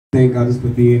Thank God just for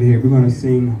being here. We're going to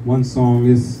sing one song.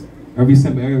 It's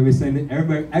everybody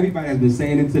has been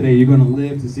saying it today. You're going to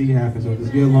live to see it happen. So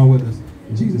just get along with us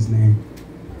in Jesus' name.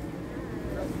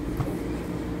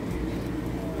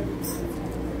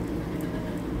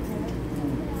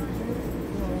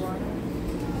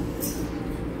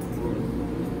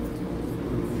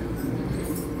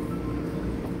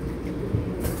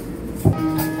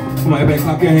 Come on, everybody,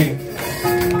 clap your hands.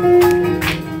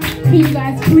 Can you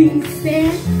guys please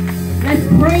stand? Let's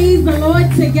praise the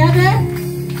Lord together.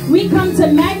 We come to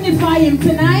magnify Him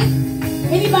tonight.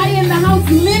 Anybody in the house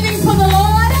living for the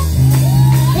Lord?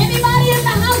 Anybody in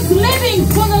the house living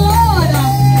for the Lord?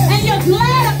 And you're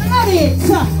glad about it?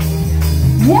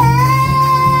 Yeah!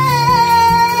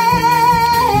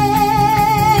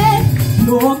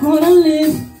 You're gonna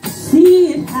live to see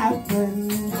it happen.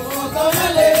 You're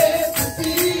gonna live to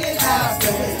see it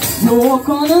happen. You're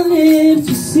gonna live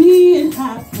to see it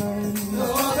happen.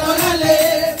 You're gonna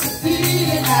live to see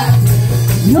it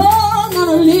happen. You're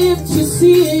gonna live to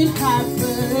see it happen.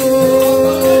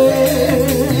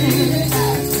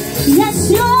 Yes,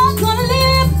 you're gonna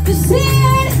live to see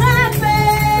it happen.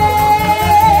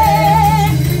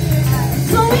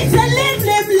 So we say live,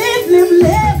 live, live, live,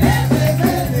 live.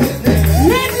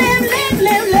 Live, live, live,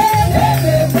 live, live.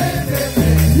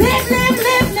 Live, live,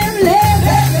 live, live, live.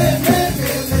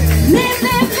 Live,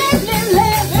 live, live, live,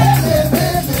 live.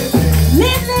 Live,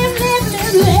 live, live,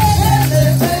 live, live.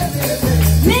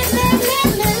 Live, live,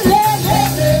 live, live, live.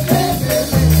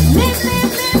 Live,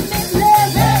 live, live, live,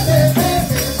 live.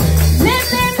 Live,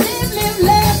 live, live, live,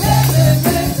 live.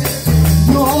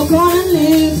 You're gonna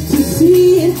live to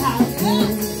see it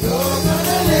happen. You're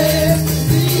gonna live to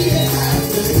see it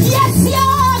happen. Yes,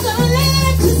 you're gonna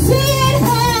live to see it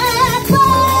happen.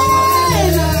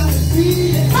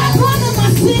 My brother, my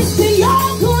sister,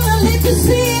 you're gonna live to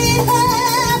see it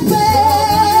happen.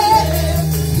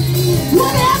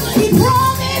 Whatever He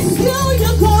promised you,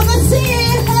 you're gonna see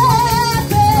it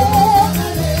happen.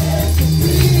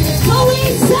 So we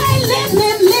say, live,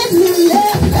 live, live, live,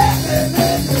 live.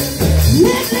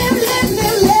 Live, live, live,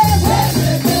 live, live.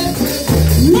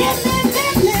 Live, live,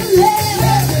 live, live, live.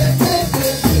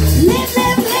 Live,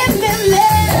 live, live, live,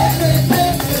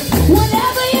 live.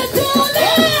 Whatever you do,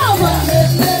 live.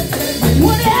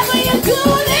 Whatever you do,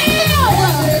 live.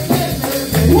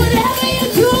 Whatever you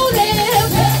do,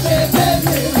 live.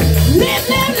 Live,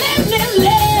 live, live, live,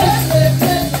 live.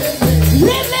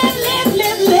 Live, live, live,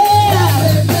 live,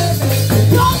 live.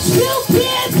 Don't you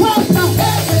give up.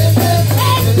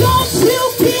 And don't you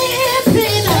give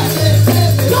in.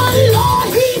 The Lord,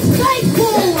 He's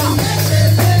faithful.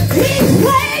 He's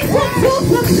faithful to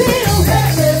fulfill.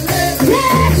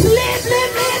 Yes, live,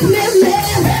 live, live, live,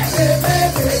 live.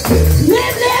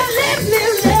 Live, live, live,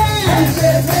 live, live.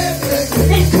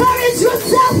 Encourage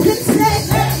yourself and say,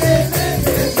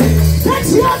 touch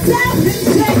yourself and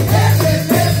say,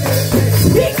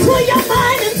 speak to your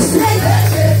mind and say,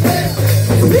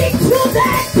 speak to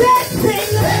that dead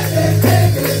thing.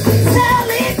 Tell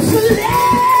it to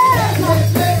live.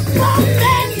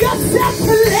 Command yourself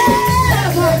to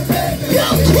live. You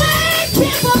can't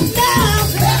give up now.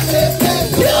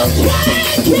 You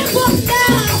can't give up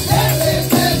now.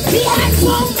 He has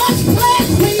so much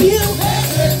planned for you.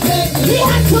 He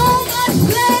has so much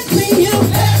planned for you.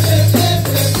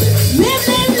 Live,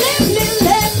 live, live, live,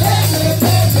 live.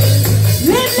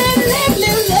 Live, live, live,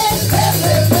 live, live.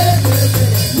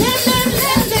 Live, live,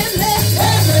 live, live, live.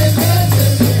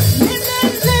 Live,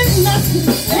 live, live, nothing.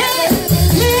 Live,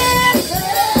 live,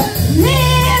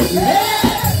 live, live, live,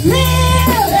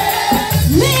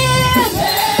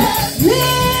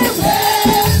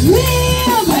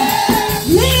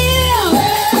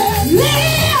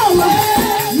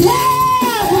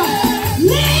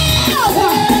 live, live,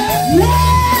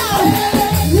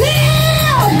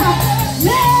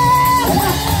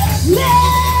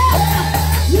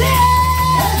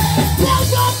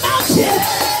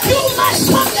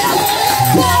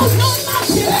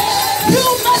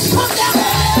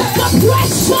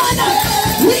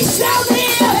 we shall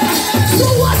live. To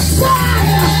what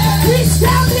side? We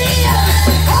shall live.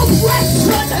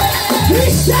 Oppression, we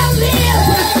shall live.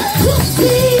 To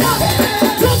see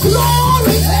the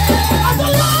glory of the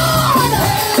Lord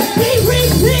be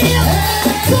revealed.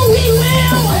 So we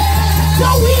will.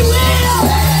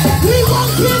 We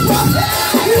won't give up.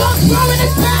 We won't throw in the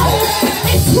towel.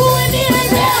 It's too late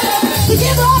to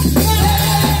give up.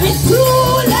 It's too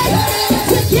late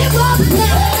to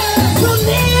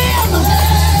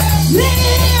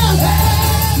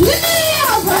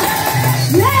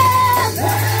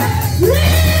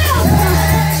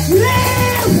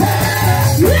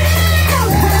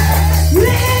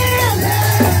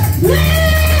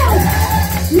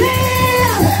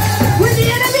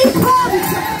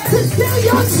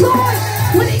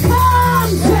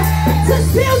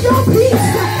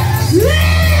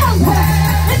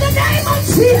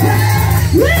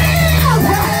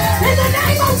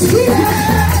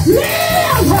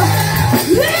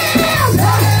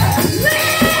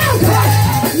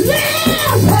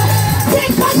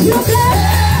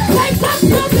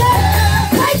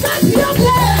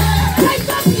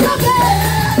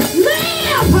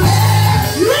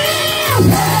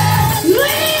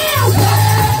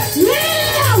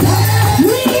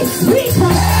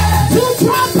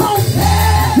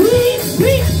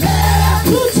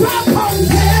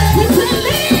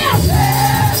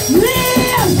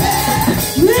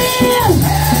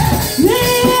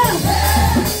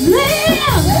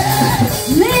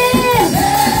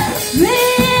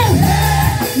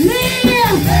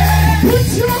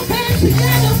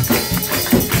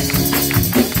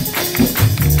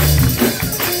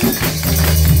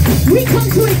We come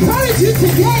to encourage you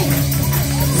today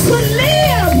to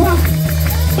live,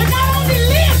 but not only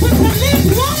live, but to live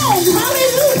long.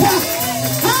 Hallelujah.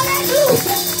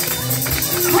 Hallelujah.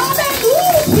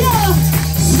 Hallelujah.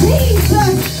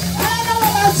 Jesus. I don't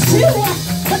know about you,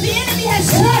 but the enemy has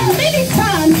tried many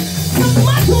times to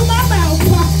muzzle my mouth.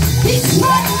 He's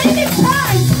tried many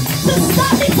times to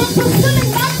stop me from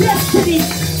fulfilling my destiny.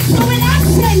 So when I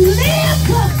say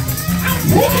live, I'm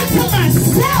speaking to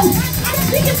myself. I'm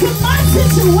speaking to my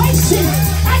situation.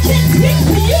 I can't speak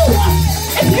to you.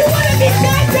 If you want to be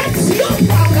God, that's your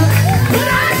problem. But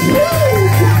I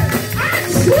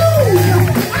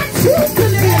choose to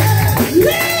live.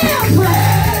 Live.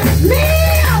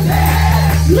 Live.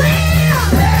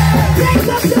 Live. Take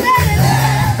up your bed.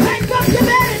 Take up your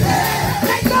bed.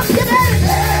 Take up your bed.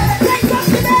 Take up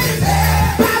your bed.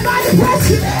 Bye bye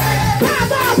depression. Bye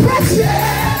bye oppression.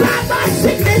 Bye bye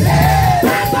sickness.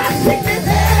 Bye bye sickness.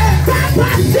 Bye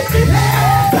bye sickness.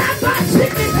 Bye bye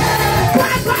sickness.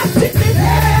 Bye bye sickness.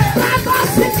 Bye bye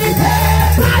sickness.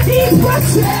 Bye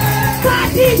depression. Bye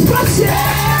depression.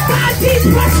 Bye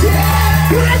depression.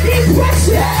 Bye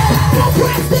depression.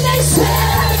 Procrastination.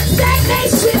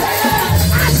 Stagnation.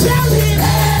 I shall live.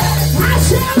 I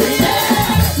shall live.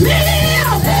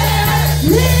 Live.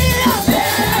 Live. Live.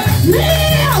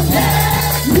 Live.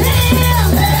 Live.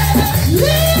 Live.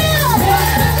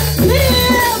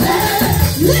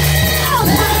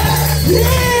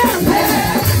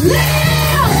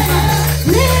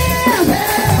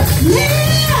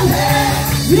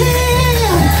 Live.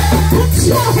 Put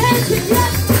your hands together.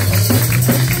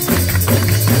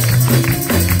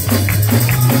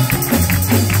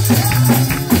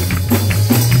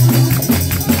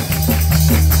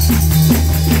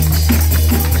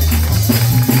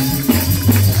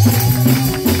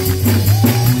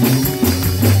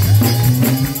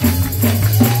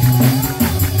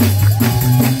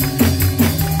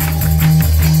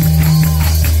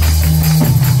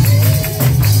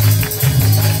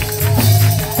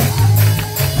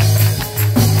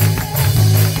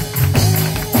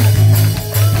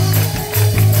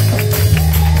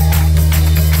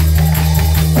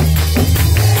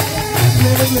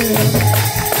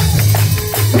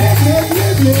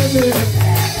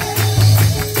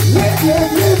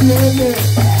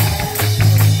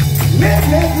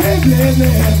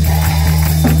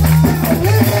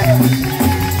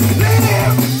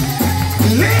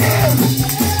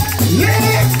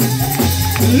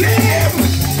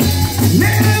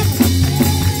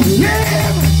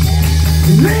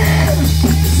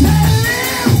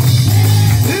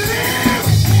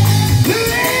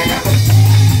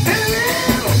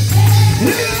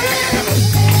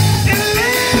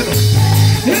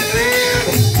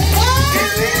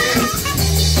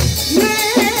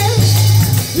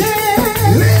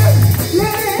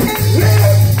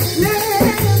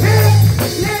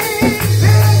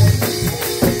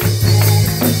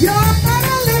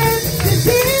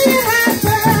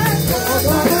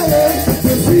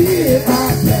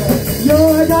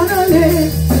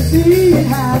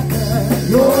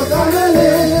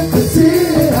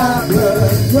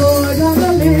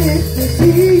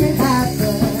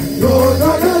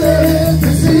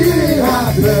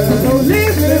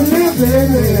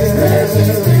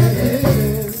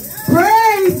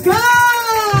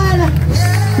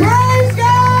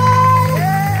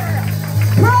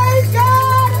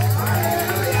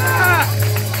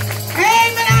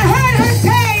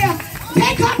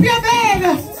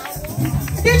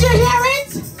 Did you hear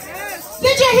it?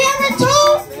 Did you hear it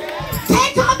too?